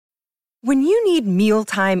When you need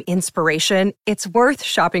mealtime inspiration, it's worth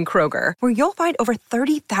shopping Kroger, where you'll find over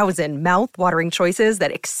 30,000 mouth-watering choices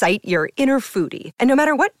that excite your inner foodie. And no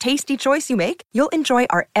matter what tasty choice you make, you'll enjoy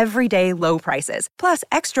our everyday low prices, plus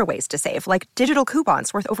extra ways to save, like digital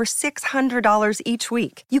coupons worth over $600 each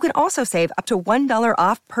week. You can also save up to $1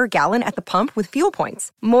 off per gallon at the pump with fuel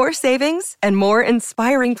points. More savings and more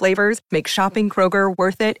inspiring flavors make shopping Kroger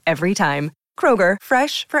worth it every time. Kroger,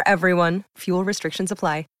 fresh for everyone. Fuel restrictions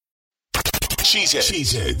apply.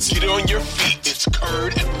 Cheeseheads. Get on your feet. It's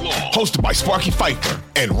Curd and Long. Hosted by Sparky Fifer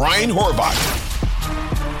and Ryan Horvath.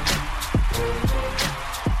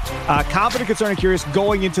 Confident, concerned, and curious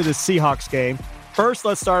going into the Seahawks game. First,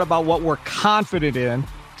 let's start about what we're confident in.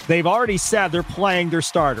 They've already said they're playing their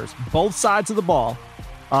starters, both sides of the ball.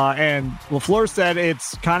 And LaFleur said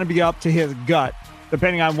it's kind of be up to his gut,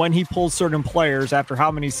 depending on when he pulls certain players after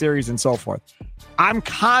how many series and so forth. I'm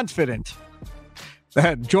confident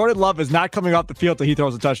that Jordan Love is not coming off the field till he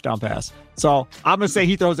throws a touchdown pass. So I'm going to say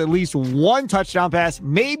he throws at least one touchdown pass,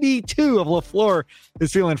 maybe two if LaFleur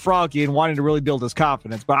is feeling froggy and wanting to really build his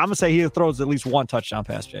confidence. But I'm going to say he throws at least one touchdown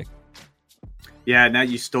pass, Jake. Yeah, now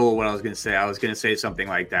you stole what I was going to say. I was going to say something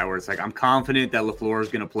like that, where it's like, I'm confident that LaFleur is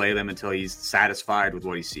going to play them until he's satisfied with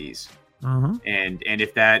what he sees. And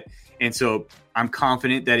so I'm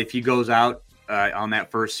confident that if he goes out on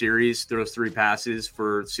that first series, throws three passes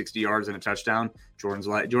for 60 yards and a touchdown,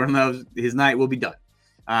 Jordan Love's his night will be done.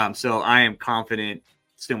 So I am confident,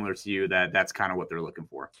 similar to you, that that's kind of what they're looking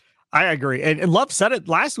for. I agree. And Love said it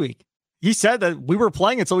last week. He said that we were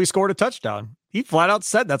playing until we scored a touchdown. He flat out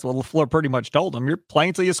said that's what LaFleur pretty much told him. You're playing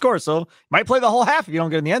until you score. So you might play the whole half if you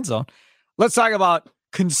don't get in the end zone. Let's talk about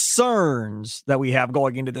concerns that we have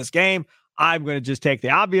going into this game. I'm going to just take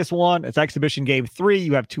the obvious one. It's exhibition game 3.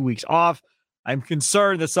 You have 2 weeks off. I'm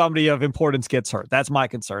concerned that somebody of importance gets hurt. That's my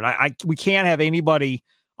concern. We can't have anybody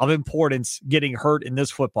of importance getting hurt in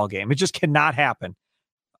this football game. It just cannot happen.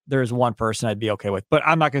 There's one person I'd be okay with, but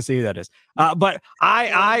I'm not going to say who that is. But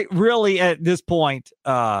I really, at this point,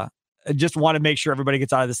 just want to make sure everybody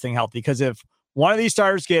gets out of this thing healthy, because if one of these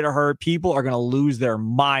starters get hurt, people are going to lose their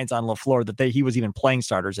minds on LaFleur that he was even playing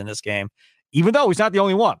starters in this game, even though he's not the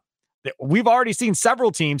only one. We've already seen several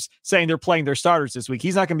teams saying they're playing their starters this week.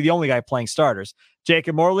 He's not going to be the only guy playing starters.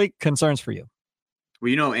 Jacob Morley, concerns for you?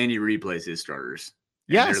 Well, Andy Reid plays his starters.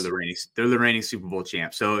 Yes. They're the reigning Super Bowl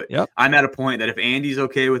champs. So yep. I'm at a point that if Andy's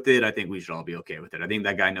okay with it, I think we should all be okay with it. I think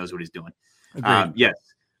that guy knows what he's doing. Yes.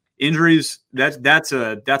 Injuries, that's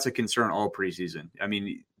a concern all preseason. I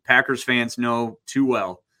mean, Packers fans know too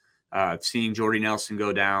well, seeing Jordy Nelson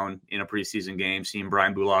go down in a preseason game, seeing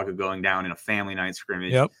Brian Bulaga going down in a family night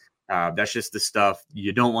scrimmage. Yep. That's just the stuff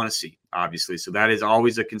you don't want to see, obviously. So that is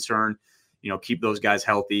always a concern. Keep those guys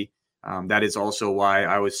healthy. That is also why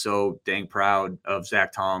I was so dang proud of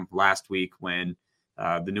Zach Tom last week when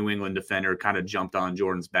the New England defender kind of jumped on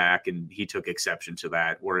Jordan's back, and he took exception to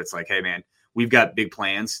that, where it's like, hey, man, we've got big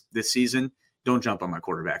plans this season. Don't jump on my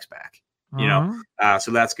quarterback's back.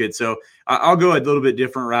 So that's good. So I'll go a little bit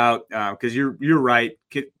different route because you're right.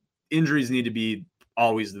 Injuries need to be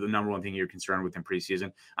always the number one thing you're concerned with in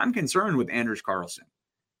preseason. I'm concerned with Anders Carlson.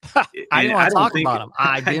 I didn't want to talk about him.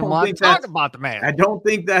 I didn't want to talk about the man. I don't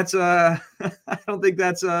think that's I'm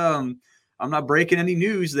not breaking any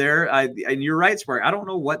news there. And you're right, Spark. I don't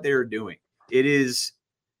know what they're doing. It is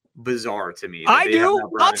bizarre to me. I do.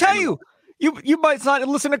 I'll tell you. You might not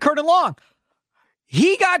listen to Curtin Long.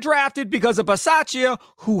 He got drafted because of Bisaccia,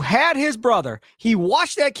 who had his brother. He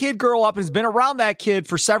watched that kid grow up and has been around that kid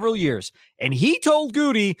for several years. And he told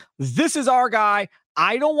Goody, this is our guy.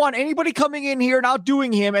 I don't want anybody coming in here and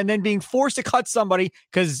outdoing him and then being forced to cut somebody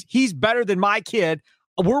because he's better than my kid.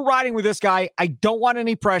 We're riding with this guy. I don't want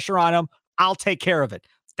any pressure on him. I'll take care of it.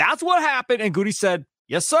 That's what happened. And Goody said,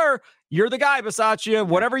 yes, sir. You're the guy, Bisaccia.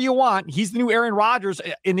 Whatever you want. He's the new Aaron Rodgers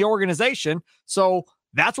in the organization. So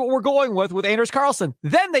that's what we're going with Anders Carlson.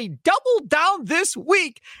 Then they doubled down this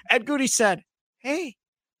week, and Goody said, hey,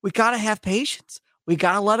 we got to have patience. We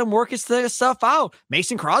got to let him work his stuff out.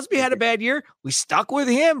 Mason Crosby had a bad year. We stuck with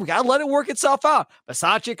him. We got to let it work itself out.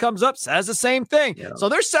 Bisaccia comes up, says the same thing. Yeah. So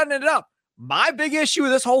they're setting it up. My big issue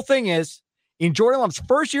with this whole thing is, in Jordan Love's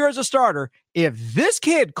first year as a starter, if this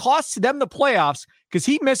kid costs them the playoffs because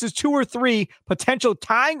he misses 2 or 3 potential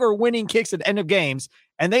tying or winning kicks at the end of games,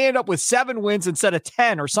 and they end up with 7 wins instead of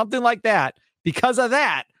 10 or something like that, because of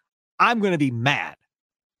that, I'm going to be mad.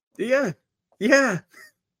 Yeah.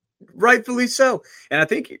 Rightfully so. And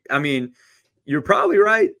you're probably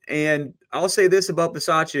right. And I'll say this about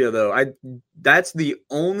Bisaccia, though. That's the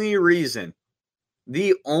only reason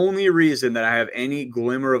that I have any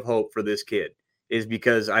glimmer of hope for this kid is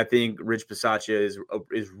because I think Rich Bisaccia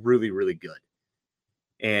is really, really good.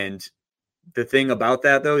 And the thing about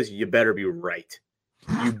that, though, is you better be right.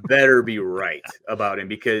 You better be right about him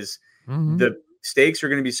because the stakes are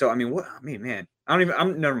going to be so. I mean, man,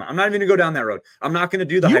 never mind. I'm not even going to go down that road. I'm not going to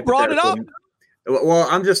do the. You brought it up. Well,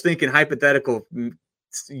 I'm just thinking hypothetical,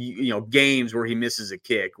 games where he misses a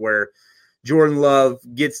kick, where Jordan Love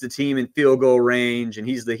gets the team in field goal range and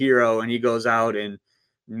he's the hero and he goes out and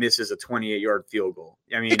misses a 28-yard field goal.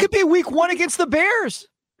 I mean, it could be week 1 against the Bears.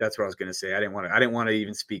 That's what I was going to say. I didn't want to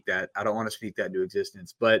even speak that. I don't want to speak that into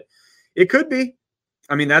existence, but it could be.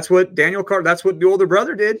 I mean, that's what that's what the older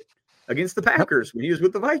brother did against the Packers when he was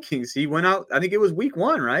with the Vikings. He went out, I think it was week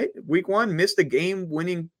 1, right? Week 1, missed a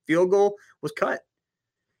game-winning field goal, was cut.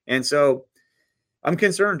 And so I'm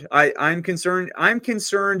concerned. I'm concerned. I'm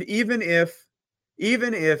concerned even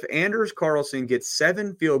if Anders Carlson gets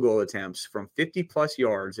 7 field goal attempts from 50-plus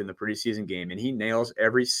yards in the preseason game and he nails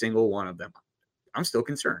every single one of them, I'm still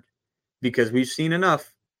concerned because we've seen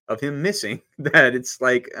enough of him missing that it's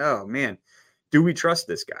like, oh, man, do we trust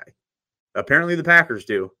this guy? Apparently the Packers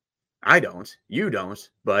do. I don't. You don't.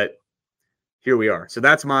 But here we are. So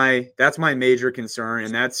that's my major concern,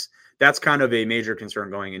 and that's kind of a major concern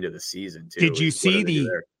going into the season too. Did you see the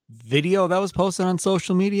video that was posted on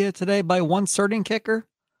social media today by one certain kicker?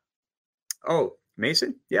 Oh,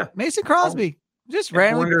 Mason? Yeah. Mason Crosby. Just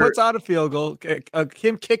randomly puts out a field goal,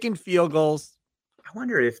 him kicking field goals. I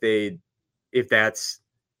wonder if that's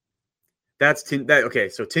okay.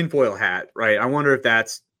 So tinfoil hat, right? I wonder if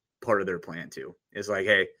that's part of their plan too. It's like,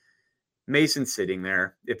 hey, Mason's sitting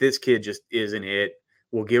there. If this kid just isn't it,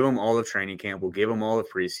 we'll give him all of training camp. We'll give him all of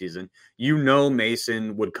preseason.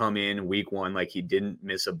 Mason would come in week 1 like he didn't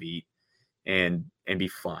miss a beat and be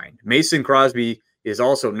fine. Mason Crosby is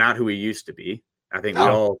also not who he used to be. I think we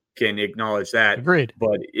all can acknowledge that. Agreed.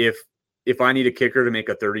 But if I need a kicker to make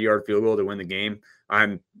a 30-yard field goal to win the game,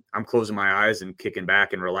 I'm closing my eyes and kicking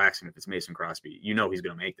back and relaxing if it's Mason Crosby. He's going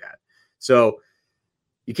to make that. So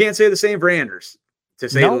you can't say the same for Anders, to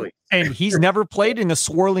say the least. And he's never played in the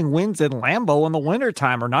swirling winds in Lambeau in the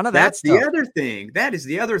wintertime or none of that That's stuff. the other thing. That is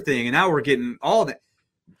the other thing. And now we're getting all that.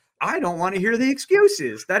 I don't want to hear the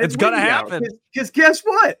excuses that it's going to happen. Because guess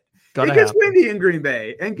what? It gets windy in Green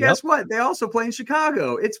Bay. And guess what? They also play in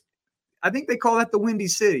Chicago. I think they call that the Windy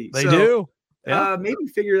City. They do. Yeah. Maybe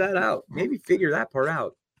figure that out. Maybe figure that part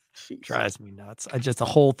out. Jeez. Drives me nuts. The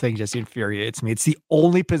whole thing just infuriates me. It's the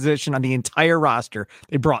only position on the entire roster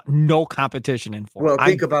they brought no competition in for. Well,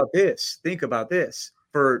 think about this.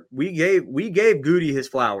 We gave Goody his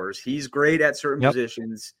flowers. He's great at certain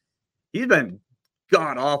positions. He's been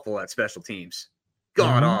god awful at special teams.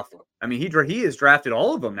 God awful. I mean, he has drafted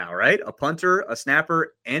all of them now, right? A punter, a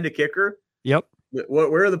snapper, and a kicker. Yep.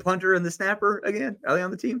 Where are the punter and the snapper again? Are they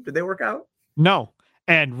on the team? Did they work out? No.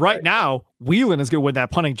 And right now, Whelan is going to win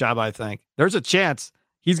that punting job, I think. There's a chance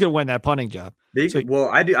he's going to win that punting job. I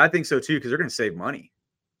think so, too, because they're going to save money.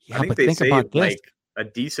 Yeah, I think they saved like a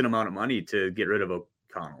decent amount of money to get rid of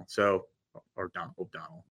O'Connell. So, or O'Donnell.